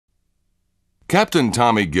Captain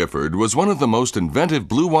Tommy Gifford was one of the most inventive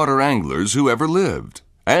blue water anglers who ever lived,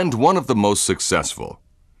 and one of the most successful.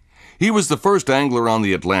 He was the first angler on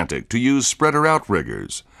the Atlantic to use spreader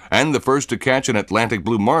outriggers, and the first to catch an Atlantic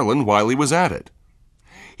blue marlin while he was at it.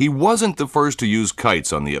 He wasn't the first to use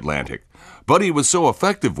kites on the Atlantic, but he was so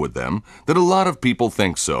effective with them that a lot of people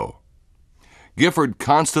think so. Gifford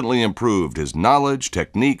constantly improved his knowledge,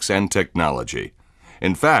 techniques, and technology.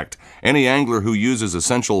 In fact, any angler who uses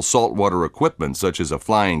essential saltwater equipment such as a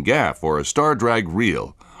flying gaff or a star drag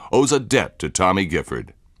reel owes a debt to Tommy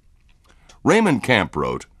Gifford. Raymond Camp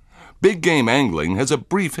wrote, "Big game angling has a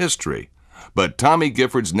brief history, but Tommy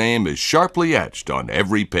Gifford's name is sharply etched on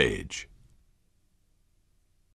every page."